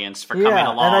 listening audience, for coming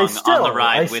along on the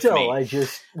ride with me. I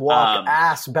just walk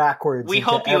ass backwards. We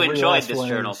hope you enjoyed this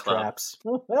Journal Club.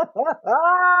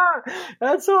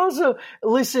 That's awesome.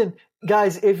 Listen,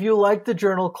 guys, if you like the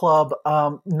Journal Club,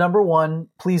 number one,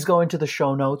 please go into the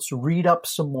show notes, read up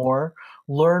some more,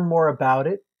 learn more about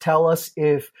it. Tell us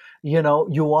if, you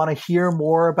want to hear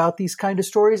more about these kind of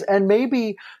stories. And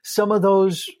maybe some of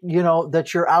those,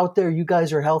 that you're out there, you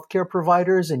guys are healthcare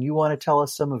providers and you want to tell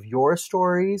us some of your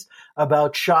stories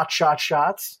about shots.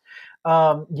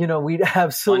 We'd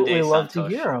absolutely love to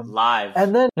hear them live.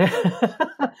 And then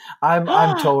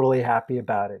I'm totally happy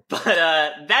about it. But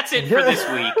that's it for this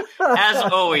week. As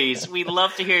always, we'd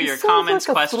love to hear your comments,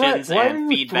 questions, and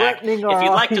feedback. If you'd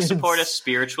like to support us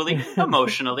spiritually,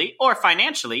 emotionally, or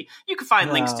financially, you can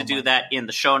find links to do that in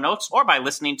the show notes or by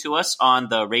listening to us on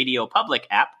the Radio Public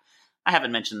app. I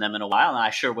haven't mentioned them in a while, and I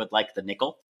sure would like the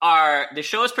nickel. The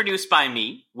show is produced by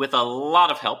me with a lot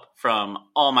of help from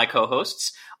all my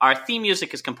co-hosts. Our theme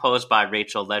music is composed by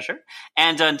Rachel Leisure.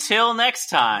 And until next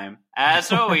time,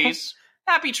 as always,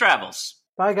 happy travels.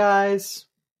 Bye, guys.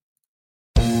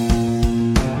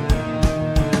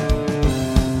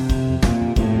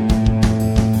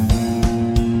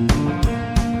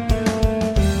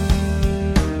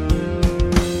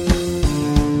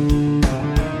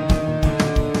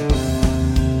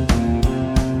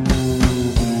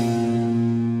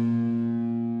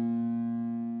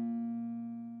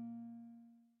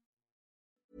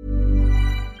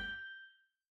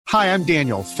 Hi, I'm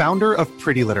Daniel, founder of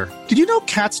Pretty Litter. Did you know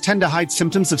cats tend to hide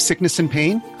symptoms of sickness and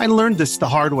pain? I learned this the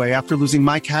hard way after losing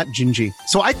my cat, Gingy.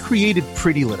 So I created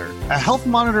Pretty Litter, a health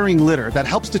monitoring litter that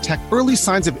helps detect early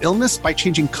signs of illness by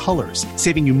changing colors,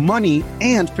 saving you money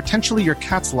and potentially your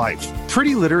cat's life.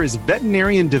 Pretty Litter is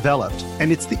veterinarian developed,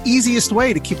 and it's the easiest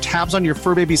way to keep tabs on your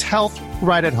fur baby's health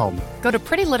right at home. Go to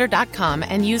prettylitter.com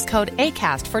and use code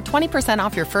ACAST for 20%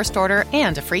 off your first order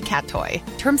and a free cat toy.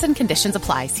 Terms and conditions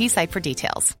apply. See site for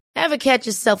details. Ever catch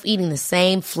yourself eating the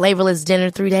same flavorless dinner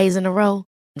 3 days in a row?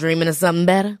 Dreaming of something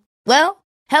better? Well,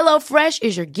 HelloFresh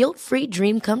is your guilt-free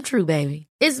dream come true, baby.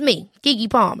 It's me, Keke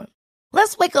Palmer.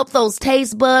 Let's wake up those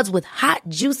taste buds with hot,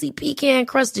 juicy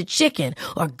pecan-crusted chicken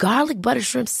or garlic butter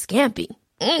shrimp scampi.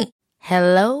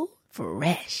 Hello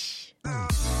Fresh.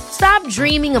 Stop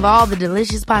dreaming of all the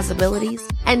delicious possibilities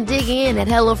and dig in at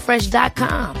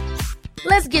HelloFresh.com.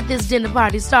 Let's get this dinner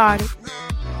party started.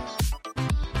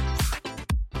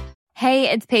 Hey,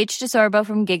 it's Paige DeSorbo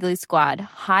from Giggly Squad.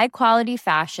 High quality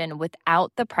fashion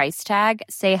without the price tag.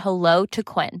 Say hello to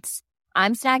Quince.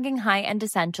 I'm snagging high-end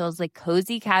essentials like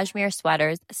cozy cashmere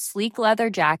sweaters, sleek leather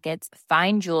jackets,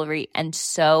 fine jewelry, and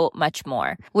so much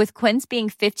more. With Quince being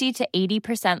 50 to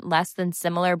 80% less than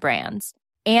similar brands.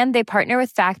 And they partner with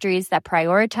factories that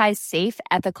prioritize safe,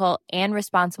 ethical, and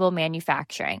responsible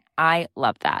manufacturing. I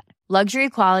love that. Luxury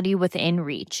quality within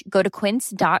reach. Go to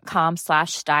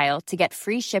quince.com/style to get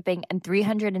free shipping and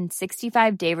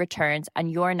 365-day returns on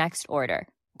your next order.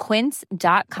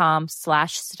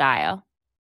 Quince.com/style.